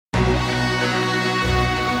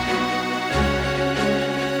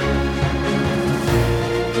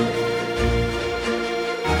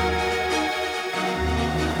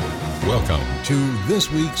to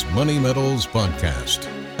this week's Money Metals podcast,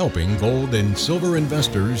 helping gold and silver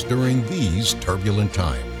investors during these turbulent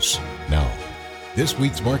times. Now, this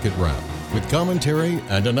week's market wrap with commentary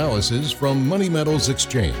and analysis from Money Metals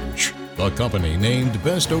Exchange, the company named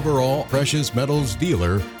Best Overall Precious Metals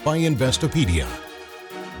Dealer by Investopedia.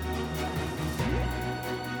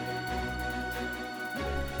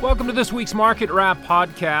 Welcome to this week's Market Wrap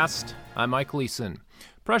podcast. I'm Mike Leeson.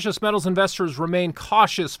 Precious metals investors remain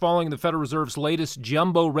cautious following the Federal Reserve's latest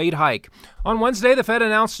jumbo rate hike. On Wednesday, the Fed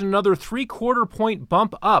announced another three-quarter point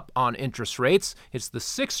bump up on interest rates. It's the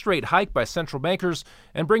sixth straight hike by central bankers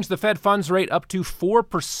and brings the Fed funds rate up to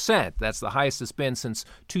 4%. That's the highest it's been since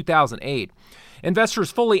 2008. Investors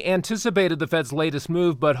fully anticipated the Fed's latest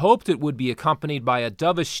move, but hoped it would be accompanied by a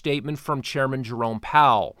dovish statement from Chairman Jerome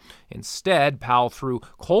Powell. Instead, Powell threw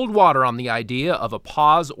cold water on the idea of a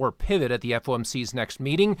pause or pivot at the FOMC's next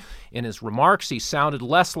meeting. In his remarks, he sounded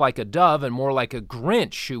less like a dove and more like a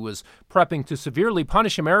Grinch who was prepping to severely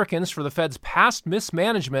punish Americans for the Fed's past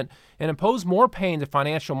mismanagement and impose more pain to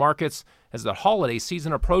financial markets as the holiday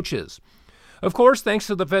season approaches. Of course, thanks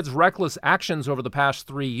to the Fed's reckless actions over the past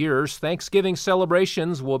 3 years, Thanksgiving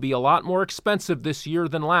celebrations will be a lot more expensive this year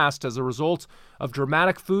than last as a result of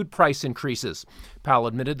dramatic food price increases. Powell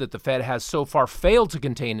admitted that the Fed has so far failed to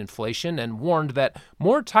contain inflation and warned that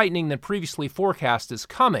more tightening than previously forecast is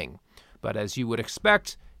coming. But as you would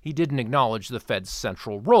expect, he didn't acknowledge the Fed's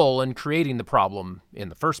central role in creating the problem in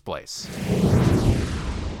the first place.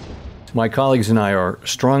 My colleagues and I are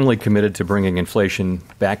strongly committed to bringing inflation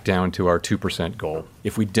back down to our 2% goal.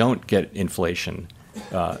 If we don't get inflation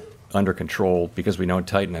under control because we don't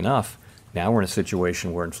tighten enough, now we're in a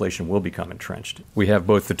situation where inflation will become entrenched. We have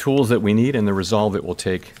both the tools that we need and the resolve it will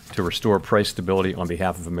take to restore price stability on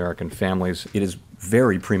behalf of American families. It is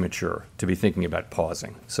very premature to be thinking about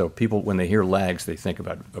pausing. So people, when they hear lags, they think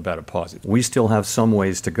about a pause. We still have some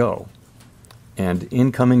ways to go. And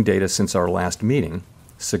incoming data since our last meeting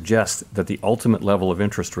suggests that the ultimate level of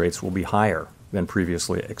interest rates will be higher than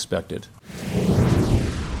previously expected.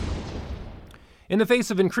 In the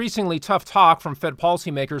face of increasingly tough talk from Fed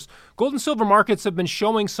policymakers, gold and silver markets have been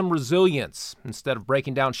showing some resilience. Instead of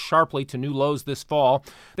breaking down sharply to new lows this fall,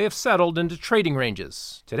 they have settled into trading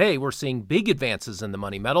ranges. Today, we're seeing big advances in the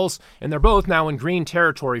money metals, and they're both now in green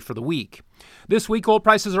territory for the week. This week, gold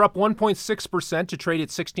prices are up 1.6% to trade at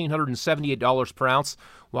 $1,678 per ounce.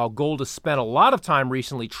 While gold has spent a lot of time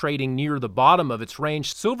recently trading near the bottom of its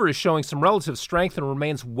range, silver is showing some relative strength and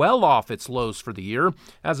remains well off its lows for the year.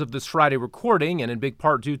 As of this Friday recording, and in big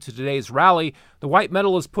part due to today's rally, the white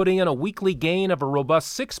metal is putting in a weekly gain of a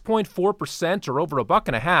robust 6.4% or over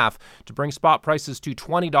 $1.50 to bring spot prices to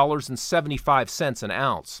 $20.75 an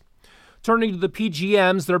ounce. Turning to the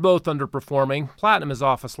PGMs, they're both underperforming. Platinum is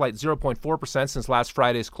off a slight 0.4% since last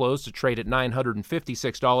Friday's close to trade at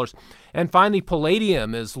 $956. And finally,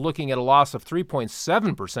 palladium is looking at a loss of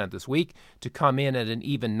 3.7% this week to come in at an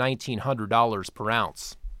even $1,900 per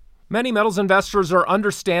ounce. Many metals investors are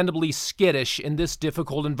understandably skittish in this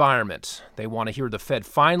difficult environment. They want to hear the Fed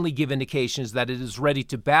finally give indications that it is ready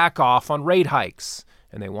to back off on rate hikes.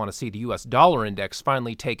 And they want to see the U.S. dollar index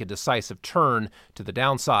finally take a decisive turn to the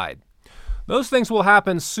downside. Those things will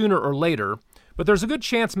happen sooner or later, but there's a good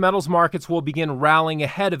chance metals markets will begin rallying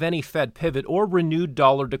ahead of any Fed pivot or renewed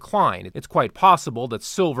dollar decline. It's quite possible that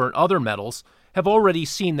silver and other metals have already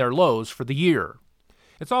seen their lows for the year.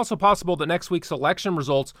 It's also possible that next week's election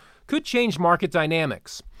results could change market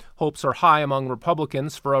dynamics. Hopes are high among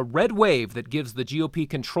Republicans for a red wave that gives the GOP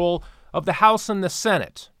control of the House and the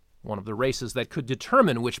Senate. One of the races that could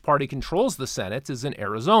determine which party controls the Senate is in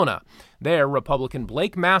Arizona. There, Republican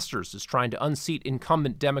Blake Masters is trying to unseat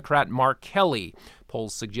incumbent Democrat Mark Kelly.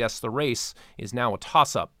 Polls suggest the race is now a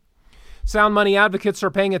toss-up. Sound money advocates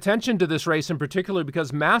are paying attention to this race in particular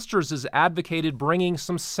because Masters has advocated bringing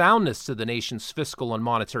some soundness to the nation's fiscal and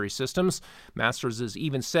monetary systems. Masters has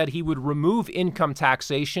even said he would remove income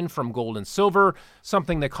taxation from gold and silver,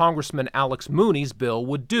 something that Congressman Alex Mooney's bill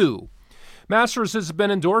would do. Masters has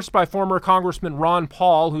been endorsed by former Congressman Ron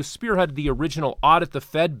Paul, who spearheaded the original Audit the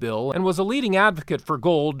Fed bill and was a leading advocate for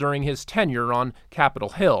gold during his tenure on Capitol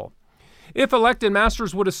Hill. If elected,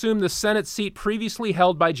 Masters would assume the Senate seat previously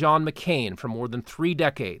held by John McCain for more than 3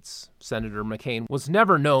 decades. Senator McCain was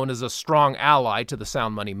never known as a strong ally to the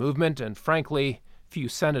sound money movement, and frankly, few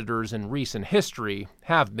senators in recent history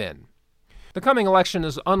have been. The coming election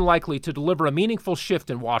is unlikely to deliver a meaningful shift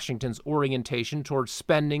in Washington's orientation towards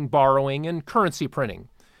spending, borrowing, and currency printing.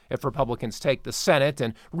 If Republicans take the Senate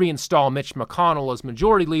and reinstall Mitch McConnell as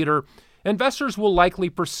majority leader, investors will likely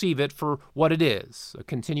perceive it for what it is, a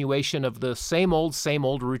continuation of the same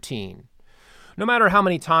old routine. No matter how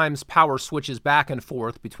many times power switches back and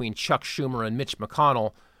forth between Chuck Schumer and Mitch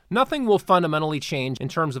McConnell, nothing will fundamentally change in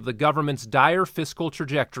terms of the government's dire fiscal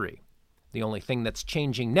trajectory. The only thing that's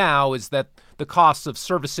changing now is that the costs of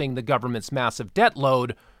servicing the government's massive debt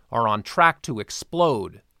load are on track to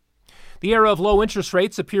explode. The era of low interest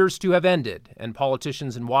rates appears to have ended, and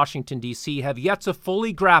politicians in Washington, D.C. have yet to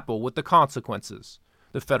fully grapple with the consequences.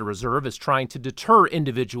 The Federal Reserve is trying to deter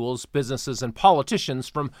individuals, businesses, and politicians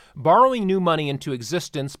from borrowing new money into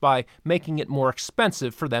existence by making it more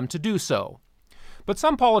expensive for them to do so. But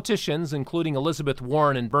some politicians, including Elizabeth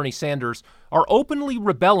Warren and Bernie Sanders, are openly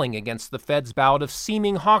rebelling against the Fed's bout of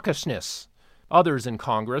seeming hawkishness. Others in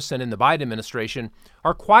Congress and in the Biden administration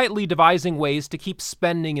are quietly devising ways to keep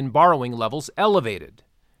spending and borrowing levels elevated.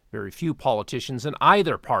 Very few politicians in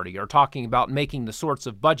either party are talking about making the sorts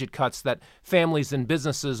of budget cuts that families and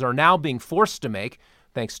businesses are now being forced to make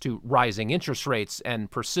thanks to rising interest rates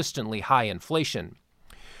and persistently high inflation.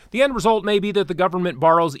 The end result may be that the government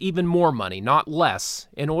borrows even more money, not less,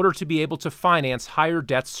 in order to be able to finance higher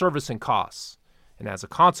debt servicing costs. And as a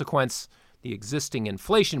consequence, the existing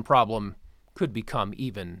inflation problem could become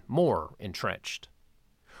even more entrenched.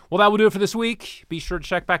 Well, that will do it for this week. Be sure to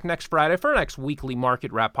check back next Friday for our next weekly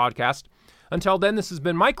Market Wrap podcast. Until then, this has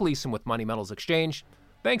been Mike Leeson with Money Metals Exchange.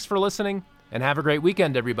 Thanks for listening, and have a great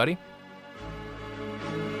weekend, everybody.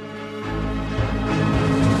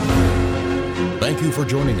 Thank you for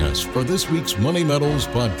joining us for this week's Money Metals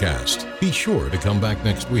podcast. Be sure to come back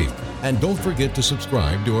next week. And don't forget to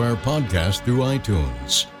subscribe to our podcast through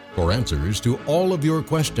iTunes. For answers to all of your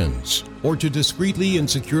questions, or to discreetly and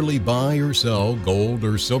securely buy or sell gold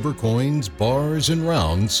or silver coins, bars, and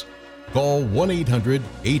rounds, call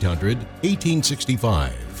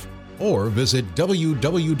 1-800-800-1865 or visit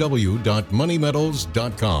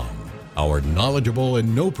www.moneymetals.com. Our knowledgeable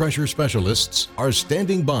and no-pressure specialists are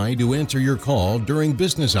standing by to answer your call during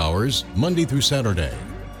business hours, Monday through Saturday.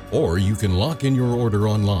 Or you can lock in your order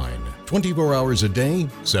online, 24 hours a day,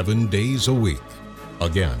 7 days a week.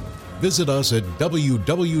 Again, visit us at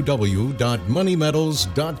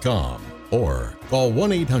www.moneymetals.com or call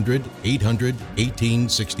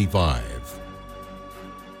 1-800-800-1865.